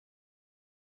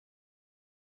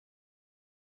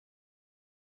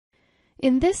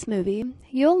In this movie,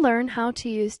 you'll learn how to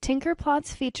use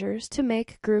TinkerPlots features to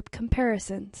make group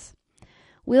comparisons.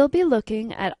 We'll be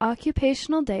looking at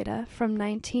occupational data from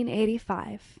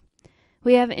 1985.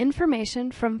 We have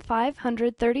information from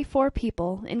 534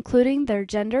 people, including their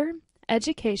gender,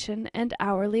 education, and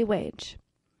hourly wage.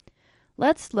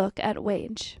 Let's look at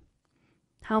wage.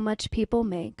 How much people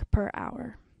make per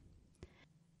hour.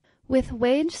 With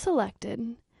wage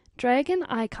selected, drag an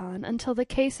icon until the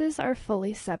cases are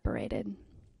fully separated.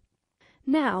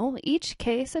 Now, each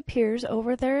case appears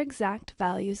over their exact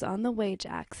values on the wage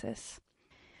axis.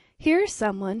 Here's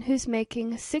someone who's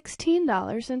making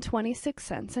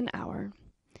 $16.26 an hour,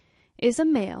 is a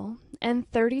male,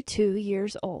 and 32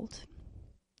 years old.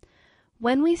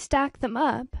 When we stack them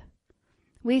up,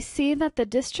 we see that the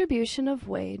distribution of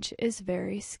wage is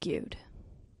very skewed.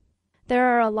 There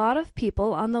are a lot of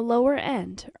people on the lower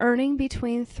end earning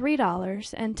between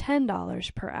 $3 and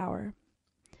 $10 per hour,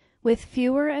 with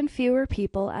fewer and fewer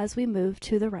people as we move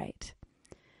to the right.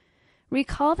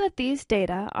 Recall that these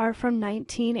data are from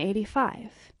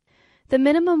 1985. The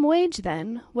minimum wage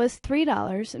then was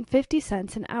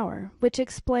 $3.50 an hour, which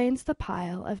explains the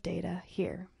pile of data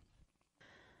here.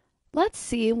 Let's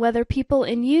see whether people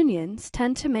in unions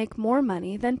tend to make more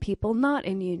money than people not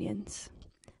in unions.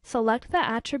 Select the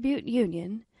attribute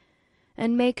union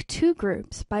and make two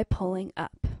groups by pulling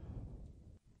up.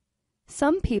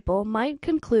 Some people might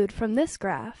conclude from this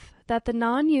graph that the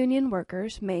non-union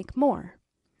workers make more.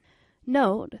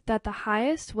 Note that the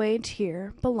highest wage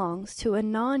here belongs to a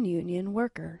non-union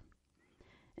worker.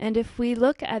 And if we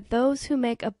look at those who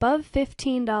make above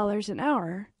 $15 an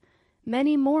hour,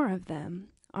 many more of them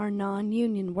are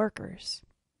non-union workers.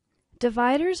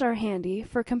 Dividers are handy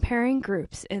for comparing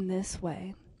groups in this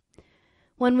way.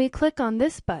 When we click on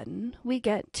this button, we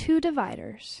get two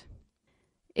dividers.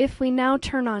 If we now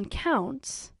turn on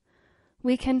counts,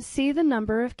 we can see the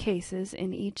number of cases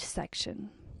in each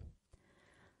section.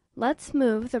 Let's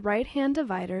move the right-hand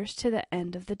dividers to the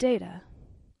end of the data.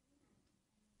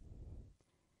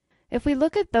 If we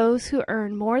look at those who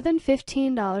earn more than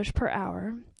 $15 per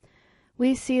hour,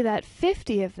 we see that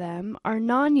 50 of them are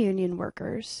non-union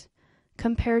workers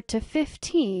compared to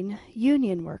 15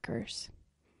 union workers.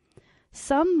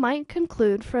 Some might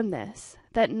conclude from this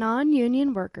that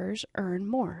non-union workers earn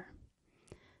more.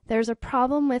 There's a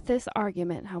problem with this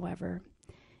argument, however.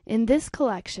 In this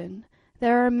collection,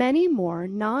 there are many more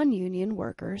non-union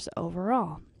workers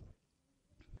overall.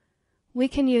 We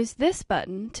can use this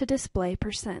button to display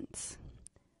percents,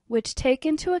 which take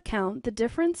into account the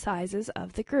different sizes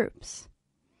of the groups.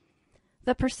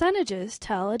 The percentages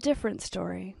tell a different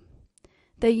story.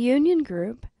 The union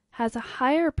group has a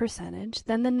higher percentage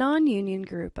than the non-union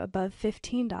group above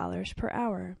 $15 per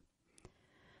hour.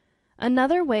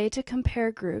 Another way to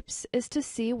compare groups is to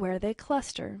see where they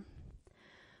cluster.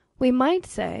 We might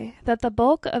say that the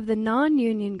bulk of the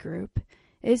non-union group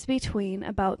is between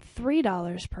about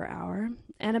 $3 per hour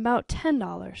and about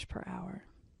 $10 per hour.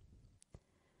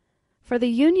 For the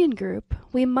union group,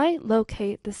 we might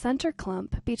locate the center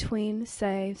clump between,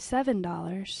 say,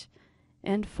 $7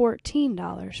 and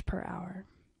 $14 per hour.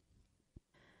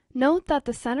 Note that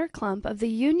the center clump of the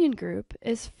union group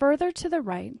is further to the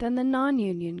right than the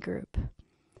non-union group.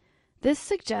 This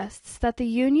suggests that the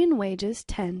union wages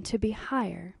tend to be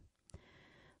higher.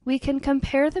 We can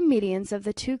compare the medians of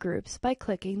the two groups by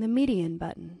clicking the median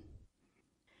button.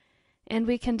 And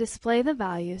we can display the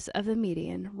values of the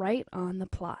median right on the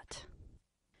plot.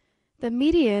 The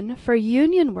median for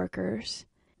union workers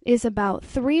is about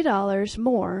 $3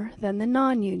 more than the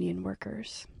non-union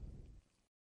workers.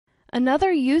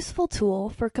 Another useful tool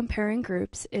for comparing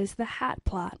groups is the hat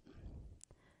plot.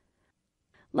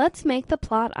 Let's make the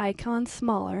plot icon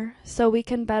smaller so we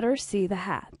can better see the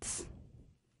hats.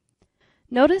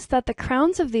 Notice that the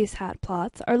crowns of these hat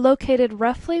plots are located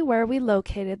roughly where we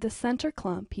located the center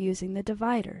clump using the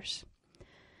dividers.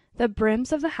 The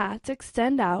brims of the hats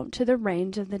extend out to the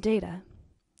range of the data.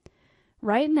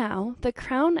 Right now, the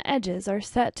crown edges are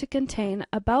set to contain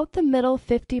about the middle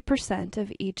 50%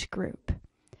 of each group.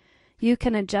 You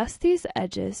can adjust these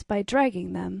edges by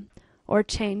dragging them or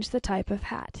change the type of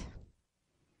hat.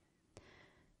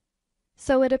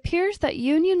 So it appears that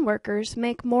union workers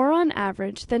make more on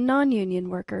average than non-union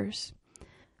workers.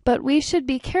 But we should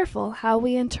be careful how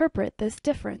we interpret this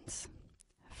difference.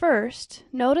 First,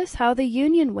 notice how the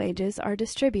union wages are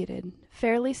distributed,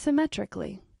 fairly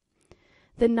symmetrically.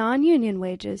 The non-union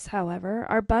wages, however,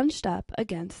 are bunched up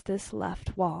against this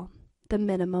left wall, the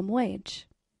minimum wage.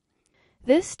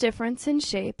 This difference in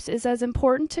shapes is as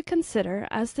important to consider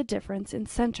as the difference in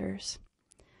centers.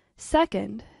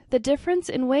 Second, the difference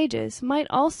in wages might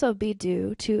also be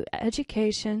due to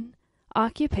education,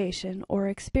 occupation, or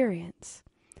experience?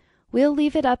 We'll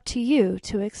leave it up to you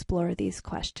to explore these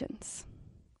questions.